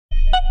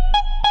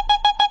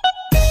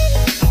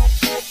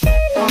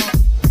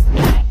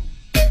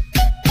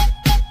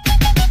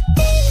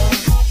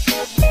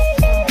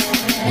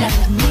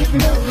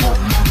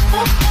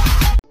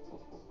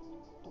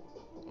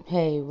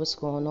What's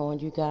going on,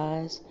 you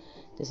guys?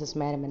 This is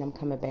Madam, and I'm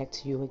coming back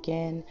to you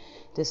again.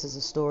 This is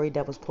a story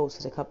that was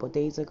posted a couple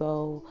days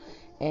ago,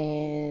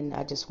 and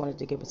I just wanted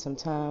to give it some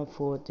time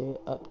for the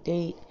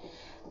update.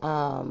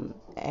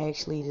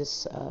 Actually,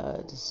 this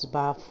is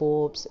by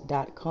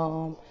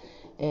Forbes.com,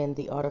 and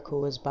the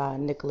article is by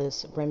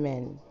Nicholas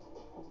Reimann.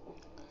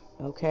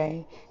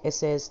 Okay, it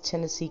says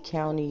Tennessee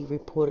County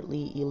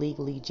reportedly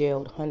illegally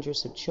jailed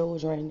hundreds of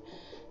children,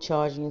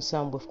 charging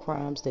some with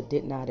crimes that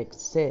did not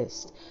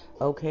exist.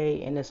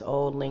 Okay, and it's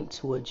all linked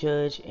to a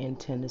judge in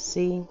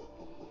Tennessee.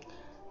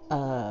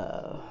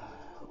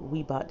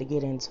 We about to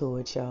get into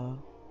it, y'all.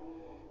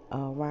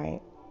 All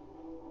right.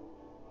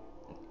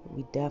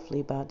 We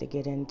definitely about to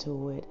get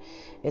into it.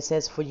 It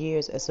says for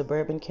years, a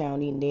suburban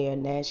county near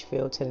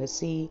Nashville,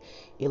 Tennessee,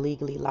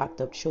 illegally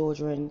locked up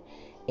children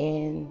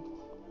and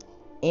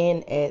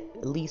in at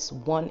least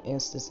one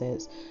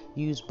instance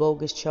used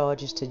bogus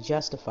charges to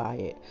justify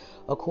it,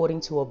 according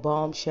to a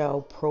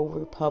bombshell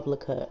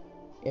pro-Republica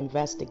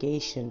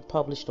investigation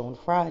published on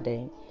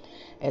Friday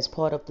as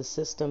part of the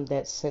system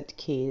that sent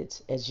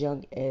kids as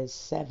young as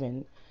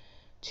 7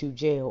 to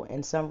jail.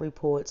 In some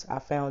reports, I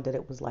found that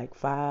it was like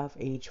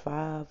age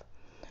 5.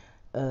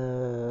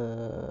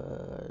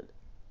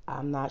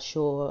 I'm not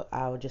sure.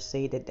 I'll just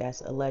say that that's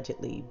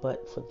allegedly.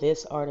 But for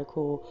this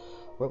article,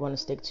 we're going to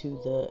stick to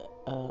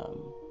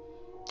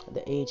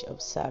the age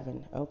of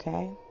 7.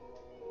 Okay.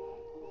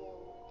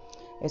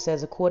 It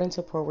says, according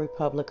to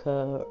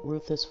ProRepublica,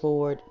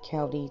 Rutherford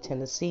County,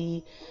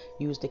 Tennessee,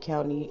 used the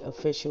county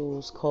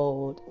officials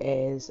called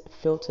as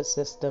filter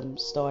system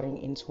starting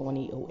in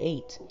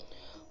 2008,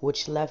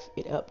 which left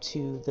it up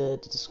to the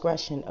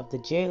discretion of the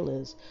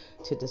jailers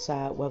to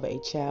decide whether a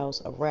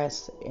child's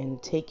arrest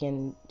and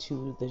taken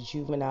to the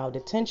juvenile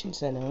detention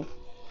center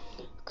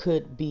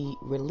could be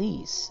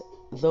released,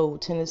 though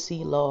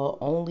Tennessee law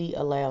only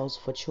allows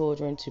for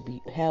children to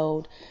be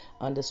held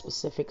under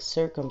specific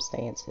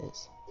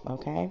circumstances.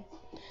 Okay,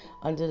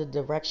 under the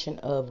direction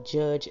of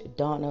Judge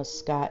Donna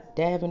Scott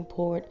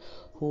Davenport,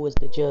 who is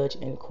the judge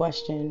in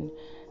question.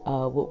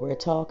 What we're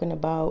talking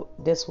about,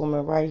 this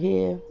woman right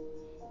here.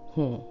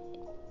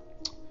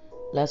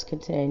 Let's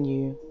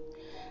continue.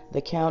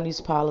 The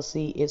county's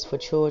policy is for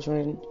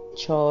children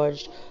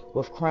charged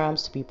with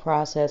crimes to be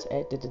processed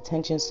at the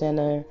detention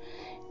center,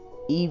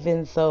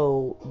 even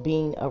though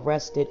being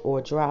arrested or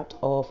dropped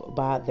off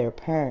by their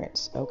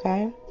parents.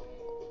 Okay.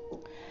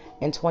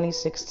 In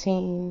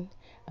 2016,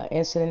 an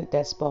incident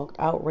that sparked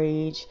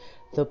outrage,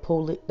 the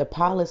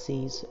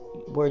policies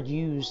were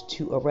used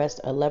to arrest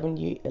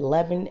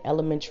 11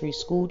 elementary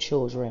school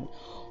children,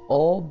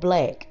 all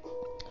black,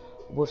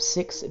 with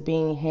 6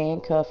 being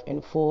handcuffed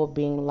and 4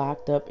 being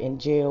locked up in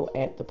jail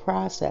at the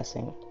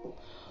processing,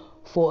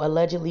 for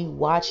allegedly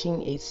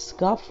watching a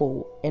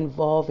scuffle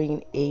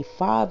involving a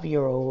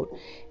 5-year-old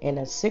and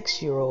a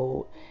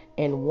 6-year-old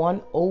and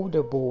one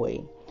older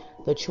boy.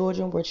 The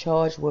children were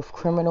charged with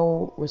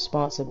criminal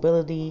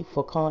responsibility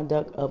for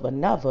conduct of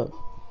another,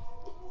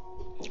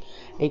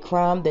 a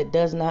crime that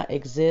does not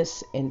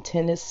exist in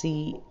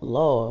Tennessee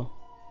law.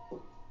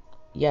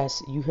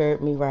 Yes, you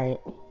heard me right.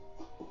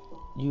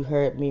 You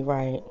heard me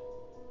right.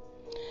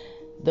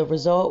 The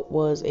result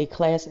was a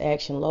class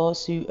action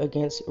lawsuit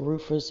against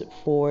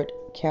Rutherford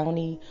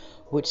County,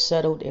 which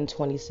settled in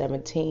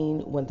 2017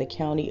 when the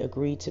county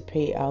agreed to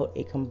pay out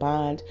a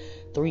combined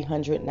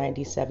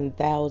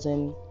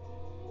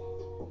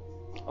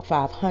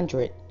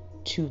 $397,500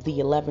 to the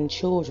 11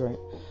 children,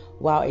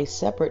 while a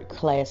separate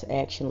class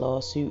action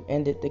lawsuit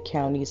ended the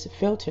county's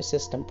filter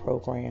system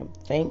program.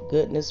 Thank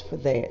goodness for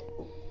that.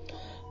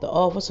 The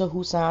officer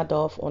who signed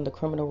off on the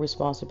criminal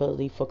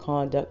responsibility for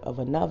conduct of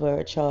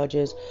another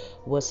charges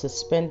was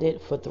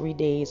suspended for 3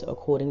 days,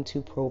 according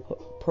to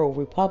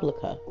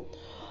ProRepublica,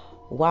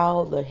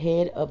 while the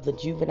head of the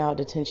juvenile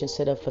detention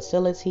center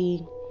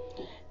facility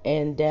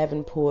and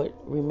Davenport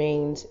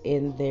remains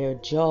in their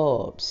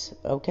jobs.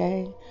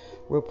 Okay,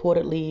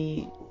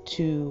 reportedly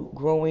to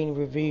glowing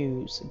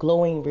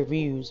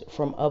reviews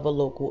from other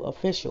local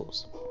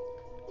officials.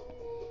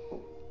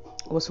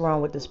 What's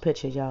wrong with this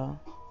picture, y'all?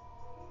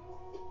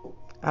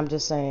 I'm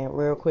just saying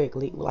real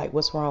quickly, like,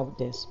 what's wrong with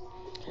this?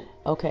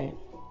 Okay,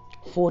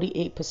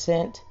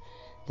 48%,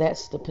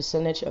 that's the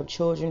percentage of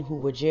children who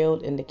were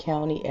jailed in the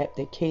county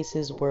after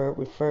cases were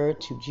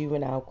referred to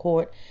juvenile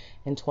court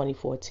in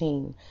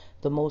 2014.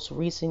 The most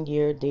recent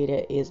year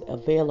data is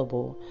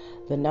available.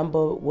 The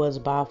number was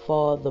by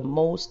far the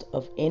most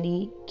of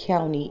any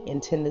county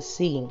in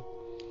Tennessee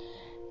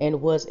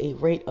and was a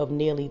rate of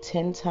nearly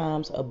 10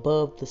 times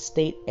above the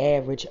state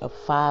average of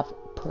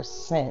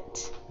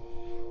 5%.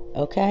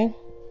 Okay?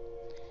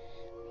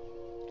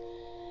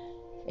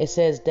 It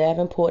says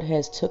Davenport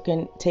has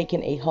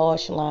taken a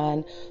harsh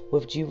line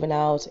with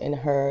juveniles in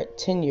her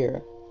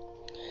tenure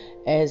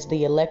as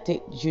the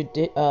elected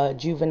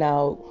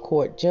juvenile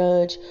court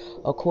judge,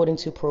 according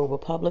to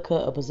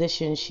ProRepublica, a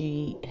position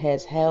she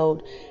has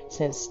held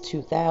since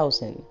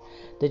 2000.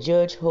 The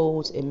judge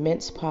holds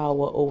immense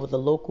power over the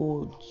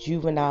local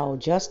juvenile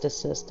justice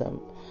system,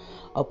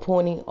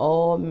 appointing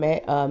all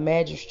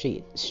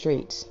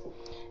magistrates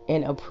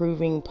and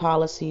approving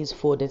policies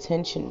for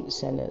detention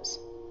centers.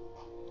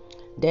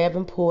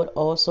 Davenport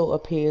also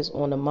appears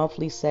on a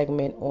monthly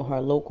segment on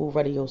her local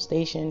radio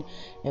station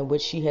in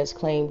which she has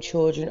claimed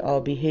children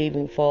are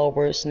behaving far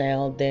worse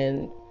now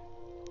than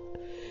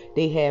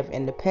they have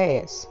in the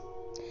past.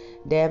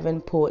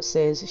 Davenport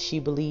says she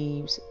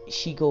believes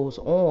she goes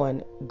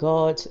on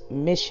God's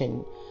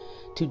mission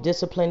to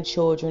discipline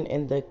children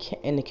in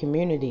the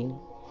community,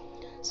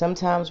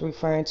 sometimes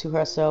referring to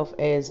herself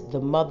as the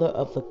mother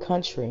of the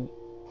country.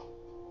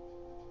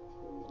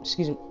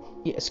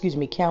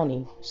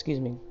 County.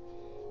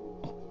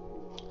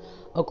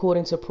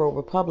 According to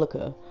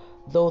ProPublica,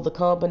 though the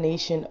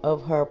combination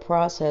of her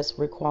process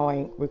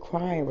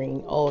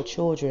requiring all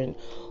children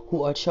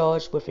who are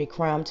charged with a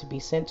crime to be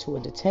sent to a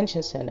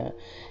detention center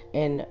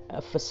and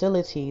a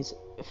facilities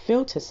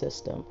filter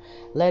system,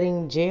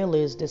 letting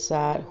jailers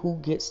decide who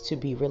gets to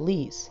be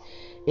released.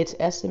 It's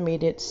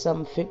estimated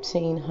some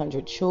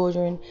 1,500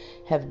 children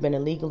have been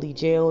illegally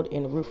jailed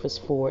in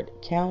Rutherford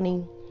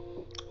County.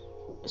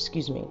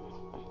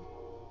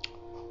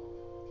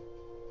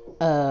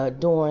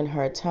 During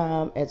her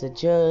time as a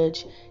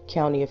judge.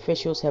 County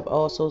officials have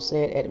also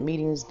said at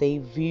meetings they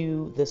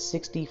view the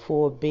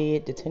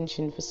 64-bed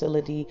detention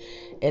facility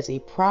as a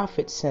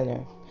profit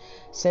center,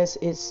 since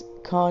its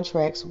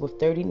contracts with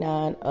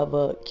 39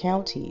 other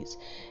counties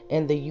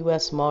and the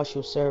U.S.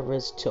 Marshal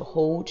Service to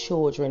hold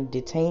children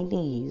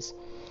detainees,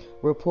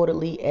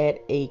 reportedly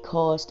at a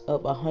cost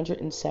of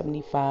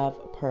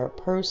 $175 per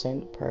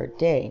person per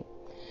day.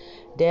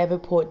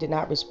 Davenport did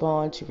not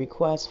respond to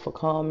requests for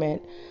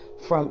comment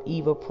from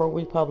either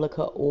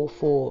ProPublica or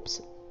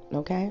Forbes.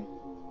 Okay?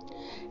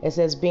 It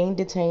says being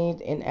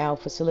detained in our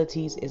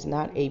facilities is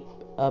not a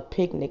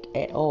picnic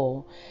at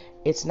all.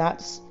 It's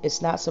not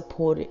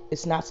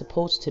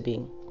supposed to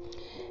be.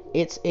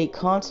 It's a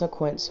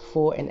consequence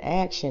for an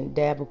action,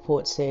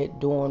 Davenport said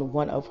during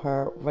one of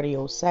her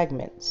radio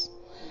segments.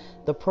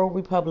 The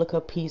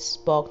ProPublica piece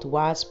sparked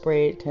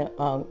widespread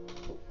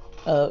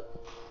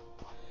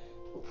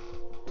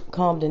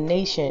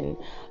condemnation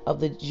of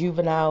the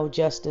juvenile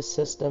justice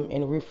system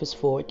in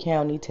Rutherford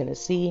County,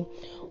 Tennessee.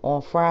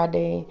 On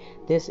Friday,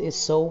 this is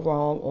so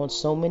wrong on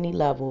so many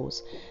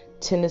levels.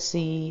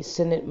 Tennessee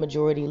Senate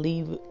Majority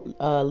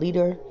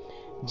Leader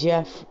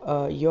Jeff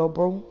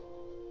Yarbrough,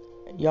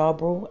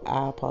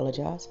 I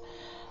apologize,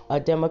 a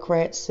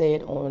Democrat,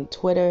 said on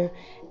Twitter,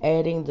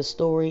 adding the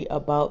story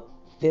about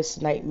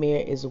this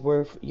nightmare is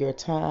worth your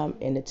time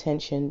and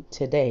attention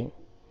today.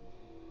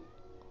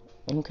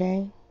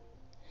 Okay?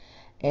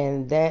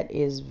 And that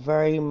is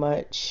very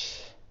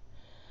much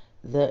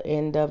the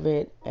end of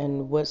it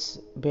and what's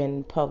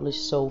been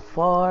published so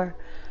far.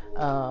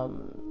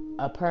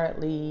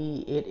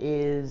 Apparently, it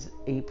is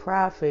a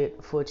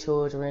profit for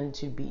children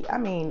to be,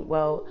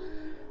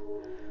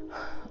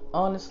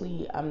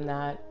 honestly, I'm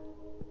not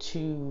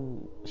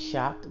too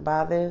shocked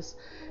by this.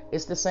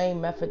 It's the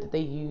same method that they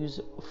use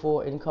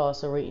for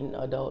incarcerating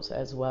adults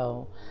as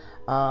well.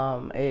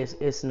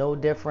 It's no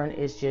different.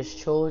 It's just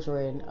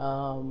children.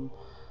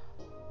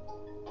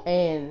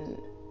 And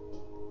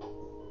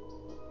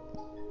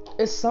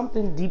it's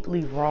something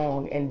deeply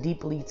wrong and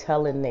deeply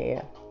telling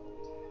there.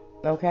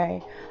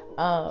 Okay?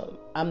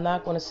 I'm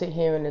not going to sit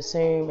here and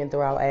assume and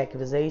throw out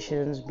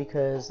accusations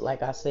because,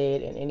 like I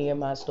said in any of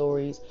my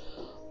stories,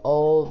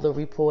 all the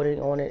reporting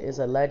on it is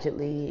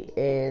allegedly,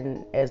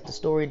 and as the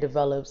story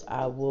develops,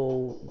 I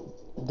will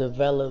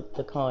develop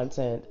the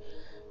content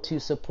to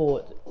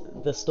support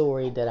the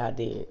story that I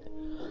did.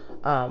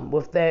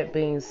 With that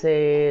being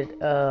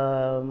said,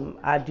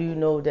 I do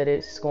know that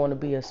it's going to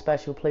be a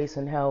special place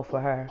in hell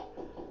for her.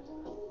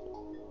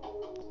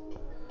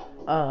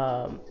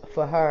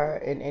 For her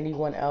and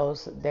anyone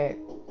else that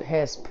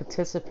has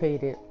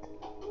participated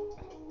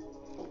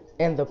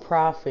in the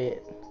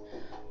profit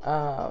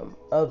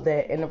of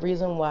that. And the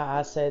reason why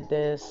I said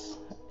this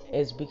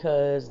is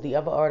because the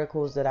other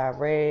articles that I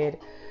read,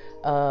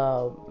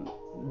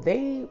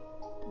 they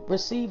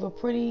receive a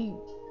pretty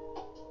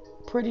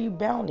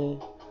bounty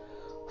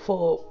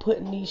for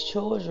putting these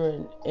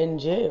children in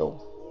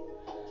jail,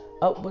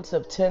 upwards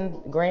of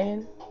 10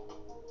 grand.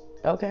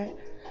 Okay,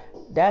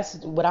 that's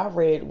what I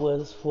read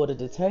was for the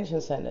detention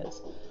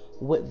centers.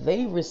 What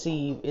they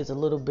receive is a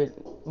little bit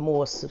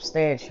more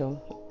substantial,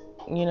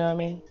 you know what I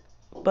mean?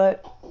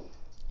 But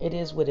it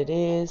is what it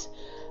is.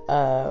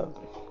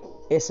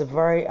 It's a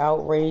very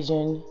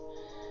outraging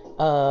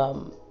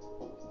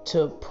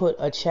to put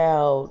a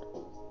child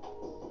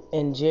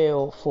in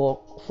jail for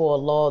a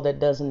law that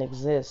doesn't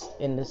exist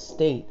in the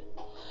state.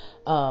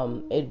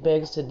 It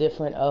begs the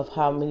difference of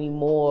how many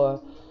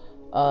more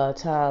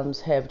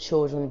times have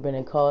children been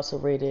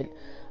incarcerated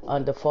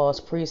under false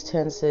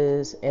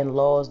pretenses and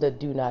laws that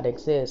do not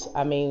exist.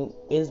 I mean,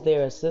 is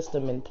there a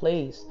system in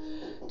place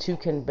to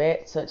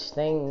combat such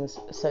things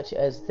such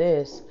as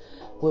this,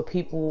 where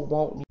people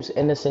won't use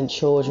innocent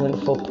children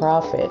for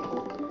profit?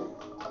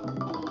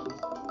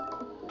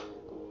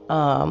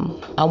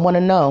 I want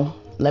to know.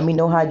 Let me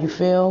know how you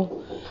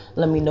feel.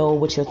 Let me know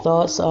what your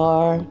thoughts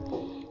are.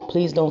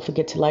 Please don't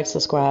forget to like,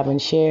 subscribe,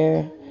 and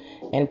share.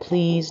 And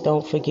please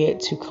don't forget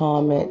to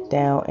comment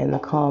down in the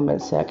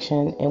comment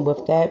section. And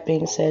with that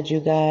being said, you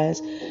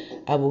guys,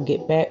 I will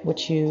get back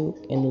with you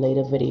in a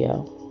later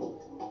video.